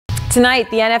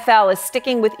Tonight, the NFL is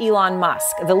sticking with Elon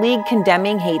Musk, the league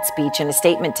condemning hate speech in a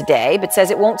statement today, but says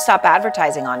it won't stop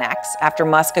advertising on X after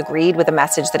Musk agreed with a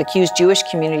message that accused Jewish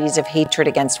communities of hatred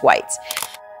against whites.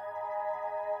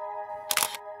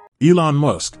 Elon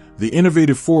Musk, the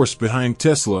innovative force behind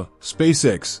Tesla,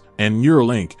 SpaceX, and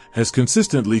Neuralink, has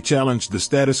consistently challenged the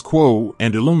status quo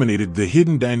and illuminated the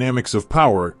hidden dynamics of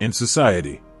power in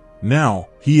society. Now,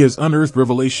 he has unearthed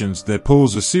revelations that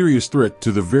pose a serious threat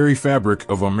to the very fabric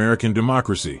of American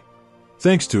democracy.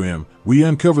 Thanks to him, we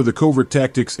uncover the covert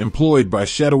tactics employed by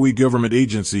shadowy government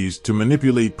agencies to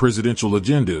manipulate presidential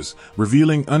agendas,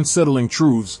 revealing unsettling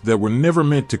truths that were never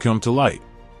meant to come to light.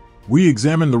 We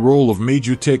examine the role of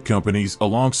major tech companies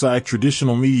alongside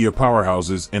traditional media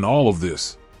powerhouses in all of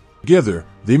this. Together,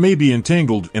 they may be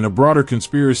entangled in a broader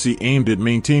conspiracy aimed at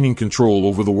maintaining control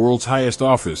over the world's highest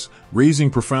office, raising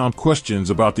profound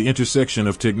questions about the intersection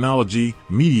of technology,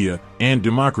 media, and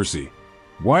democracy.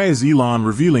 Why is Elon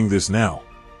revealing this now?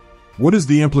 What is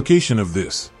the implication of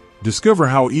this? Discover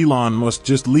how Elon Musk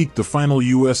just leaked the final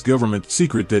U.S. government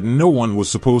secret that no one was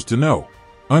supposed to know.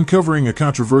 Uncovering a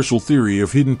controversial theory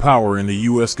of hidden power in the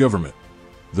U.S. government.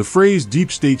 The phrase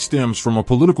deep state stems from a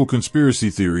political conspiracy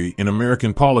theory in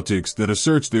American politics that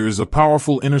asserts there is a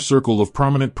powerful inner circle of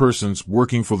prominent persons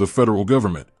working for the federal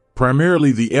government,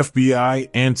 primarily the FBI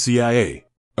and CIA.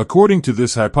 According to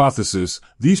this hypothesis,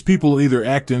 these people either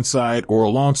act inside or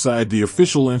alongside the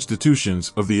official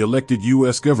institutions of the elected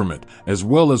U.S. government, as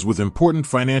well as with important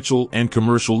financial and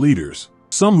commercial leaders.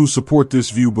 Some who support this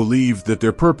view believe that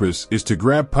their purpose is to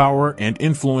grab power and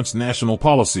influence national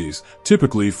policies,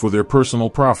 typically for their personal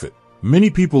profit. Many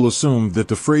people assume that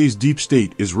the phrase deep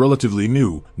state is relatively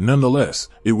new. Nonetheless,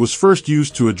 it was first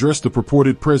used to address the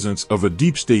purported presence of a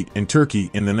deep state in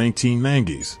Turkey in the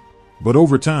 1990s. But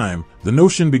over time, the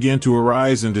notion began to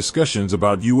arise in discussions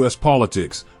about U.S.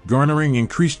 politics, garnering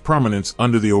increased prominence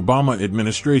under the Obama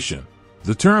administration.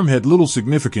 The term had little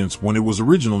significance when it was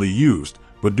originally used,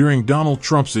 but during Donald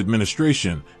Trump's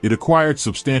administration, it acquired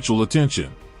substantial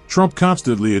attention. Trump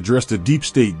constantly addressed a deep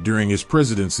state during his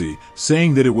presidency,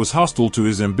 saying that it was hostile to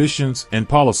his ambitions and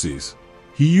policies.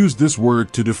 He used this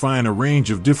word to define a range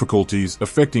of difficulties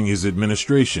affecting his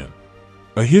administration.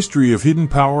 A history of hidden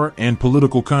power and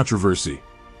political controversy.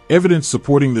 Evidence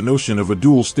supporting the notion of a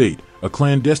dual state, a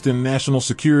clandestine national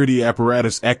security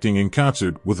apparatus acting in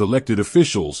concert with elected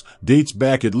officials, dates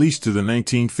back at least to the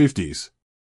 1950s.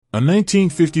 A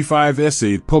 1955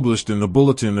 essay published in the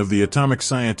Bulletin of the Atomic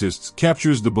Scientists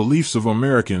captures the beliefs of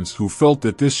Americans who felt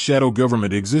that this shadow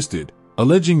government existed,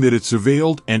 alleging that it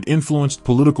surveilled and influenced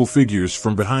political figures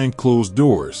from behind closed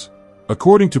doors.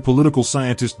 According to political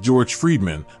scientist George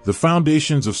Friedman, the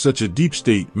foundations of such a deep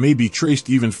state may be traced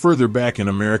even further back in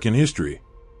American history.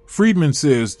 Friedman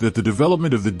says that the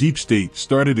development of the deep state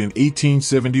started in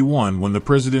 1871 when the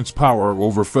president's power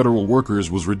over federal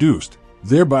workers was reduced,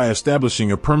 thereby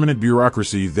establishing a permanent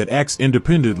bureaucracy that acts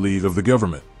independently of the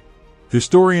government.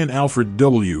 Historian Alfred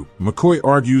W. McCoy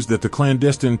argues that the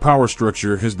clandestine power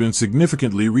structure has been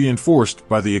significantly reinforced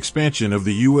by the expansion of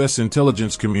the U.S.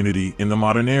 intelligence community in the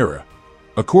modern era.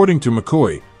 According to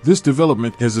McCoy, this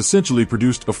development has essentially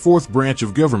produced a fourth branch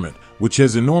of government, which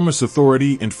has enormous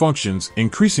authority and functions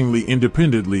increasingly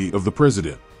independently of the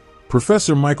president.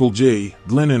 Professor Michael J.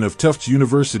 Glennon of Tufts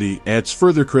University adds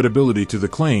further credibility to the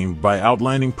claim by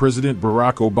outlining President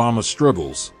Barack Obama's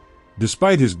struggles.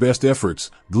 Despite his best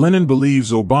efforts, Glennon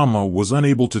believes Obama was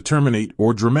unable to terminate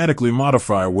or dramatically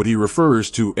modify what he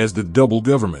refers to as the double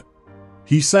government.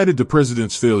 He cited the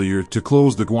president's failure to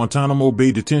close the Guantanamo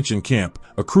Bay detention camp,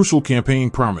 a crucial campaign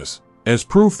promise, as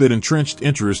proof that entrenched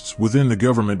interests within the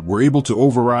government were able to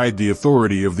override the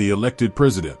authority of the elected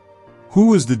president.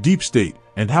 Who is the deep state,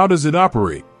 and how does it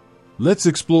operate? Let's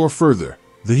explore further.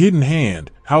 The hidden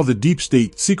hand, how the deep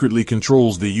state secretly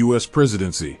controls the U.S.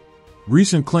 presidency.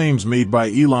 Recent claims made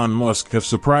by Elon Musk have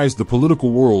surprised the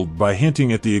political world by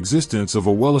hinting at the existence of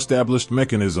a well-established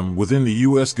mechanism within the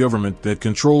U.S. government that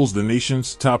controls the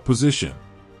nation's top position.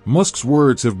 Musk's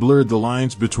words have blurred the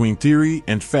lines between theory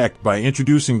and fact by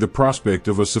introducing the prospect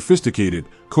of a sophisticated,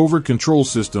 covert control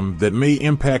system that may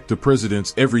impact the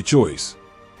president's every choice.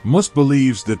 Musk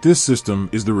believes that this system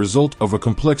is the result of a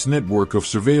complex network of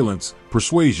surveillance,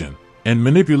 persuasion, and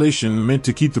manipulation meant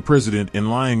to keep the president in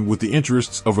line with the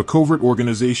interests of a covert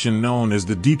organization known as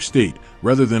the deep state,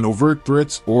 rather than overt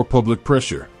threats or public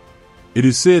pressure. It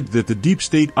is said that the deep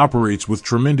state operates with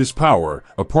tremendous power,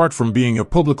 apart from being a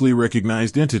publicly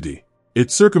recognized entity. It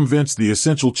circumvents the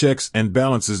essential checks and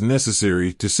balances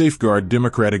necessary to safeguard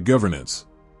democratic governance.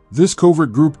 This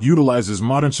covert group utilizes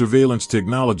modern surveillance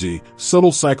technology,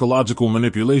 subtle psychological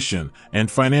manipulation,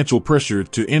 and financial pressure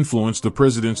to influence the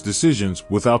president's decisions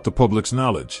without the public's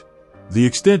knowledge. The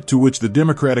extent to which the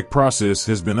democratic process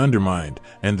has been undermined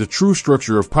and the true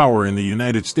structure of power in the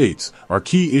United States are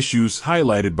key issues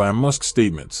highlighted by Musk's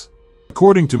statements.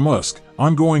 According to Musk,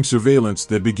 ongoing surveillance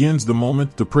that begins the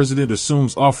moment the president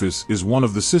assumes office is one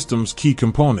of the system's key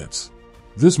components.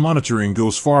 This monitoring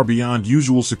goes far beyond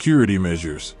usual security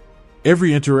measures.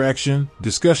 Every interaction,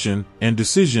 discussion, and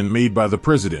decision made by the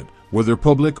president, whether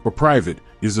public or private,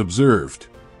 is observed.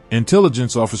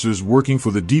 Intelligence officers working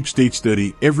for the deep state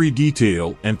study every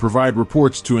detail and provide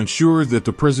reports to ensure that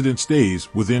the president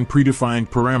stays within predefined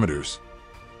parameters.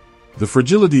 The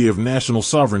fragility of national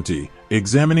sovereignty,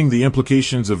 examining the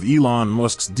implications of Elon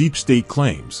Musk's deep state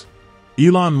claims.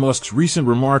 Elon Musk's recent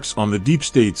remarks on the deep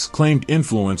state's claimed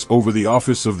influence over the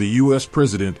office of the U.S.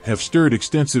 president have stirred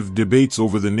extensive debates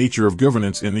over the nature of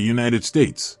governance in the United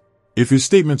States. If his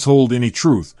statements hold any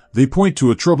truth, they point to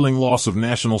a troubling loss of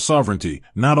national sovereignty,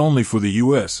 not only for the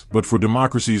U.S., but for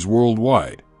democracies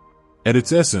worldwide. At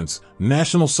its essence,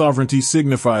 national sovereignty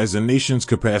signifies a nation's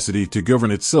capacity to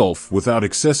govern itself without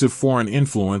excessive foreign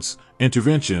influence,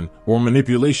 intervention, or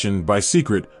manipulation by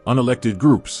secret, unelected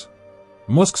groups.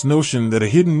 Musk's notion that a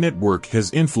hidden network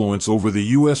has influence over the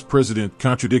U.S. president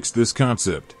contradicts this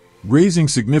concept, raising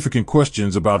significant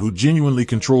questions about who genuinely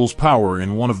controls power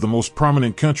in one of the most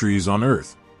prominent countries on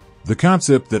Earth. The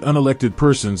concept that unelected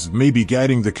persons may be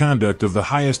guiding the conduct of the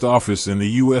highest office in the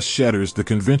U.S. shatters the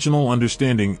conventional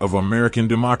understanding of American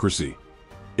democracy.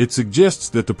 It suggests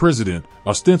that the president,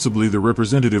 ostensibly the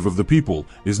representative of the people,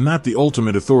 is not the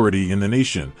ultimate authority in the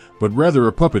nation, but rather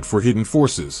a puppet for hidden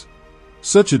forces.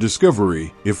 Such a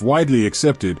discovery, if widely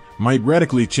accepted, might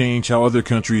radically change how other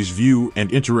countries view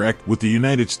and interact with the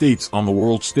United States on the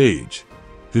world stage.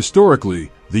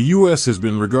 Historically, the U.S. has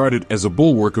been regarded as a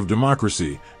bulwark of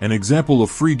democracy, an example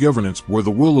of free governance where the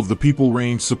will of the people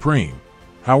reigns supreme.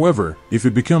 However, if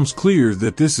it becomes clear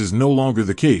that this is no longer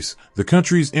the case, the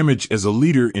country's image as a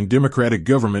leader in democratic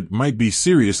government might be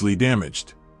seriously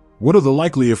damaged. What are the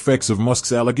likely effects of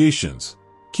Musk's allegations?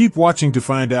 Keep watching to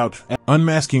find out.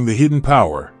 Unmasking the hidden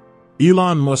power.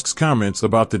 Elon Musk's comments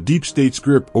about the deep state's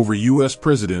grip over U.S.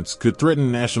 presidents could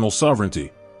threaten national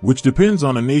sovereignty, which depends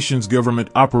on a nation's government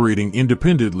operating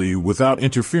independently without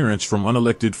interference from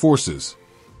unelected forces.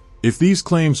 If these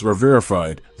claims are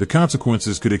verified, the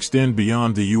consequences could extend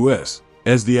beyond the U.S.,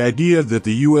 as the idea that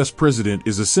the U.S. president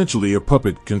is essentially a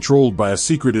puppet controlled by a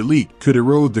secret elite could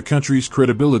erode the country's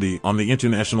credibility on the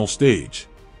international stage.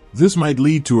 This might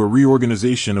lead to a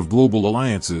reorganization of global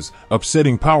alliances,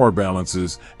 upsetting power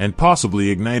balances, and possibly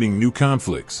igniting new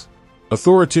conflicts.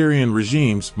 Authoritarian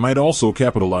regimes might also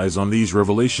capitalize on these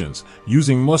revelations,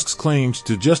 using Musk's claims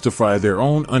to justify their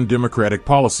own undemocratic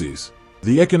policies.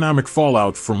 The economic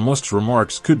fallout from Musk's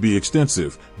remarks could be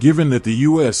extensive, given that the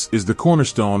U.S. is the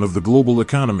cornerstone of the global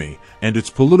economy, and its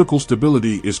political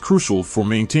stability is crucial for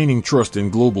maintaining trust in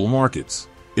global markets.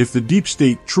 If the deep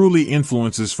state truly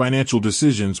influences financial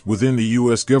decisions within the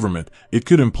U.S. government, it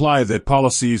could imply that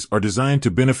policies are designed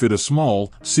to benefit a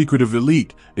small, secretive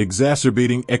elite,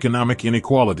 exacerbating economic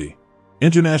inequality.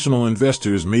 International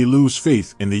investors may lose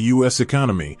faith in the U.S.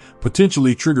 economy,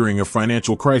 potentially triggering a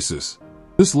financial crisis.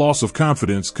 This loss of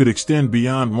confidence could extend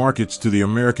beyond markets to the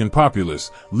American populace,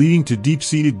 leading to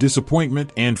deep-seated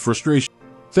disappointment and frustration.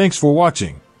 Thanks for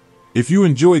watching. If you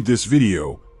enjoyed this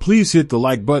video, please hit the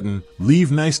like button,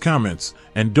 leave nice comments,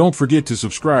 and don't forget to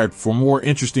subscribe for more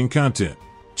interesting content.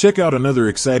 Check out another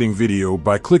exciting video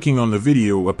by clicking on the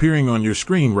video appearing on your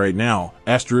screen right now, ****.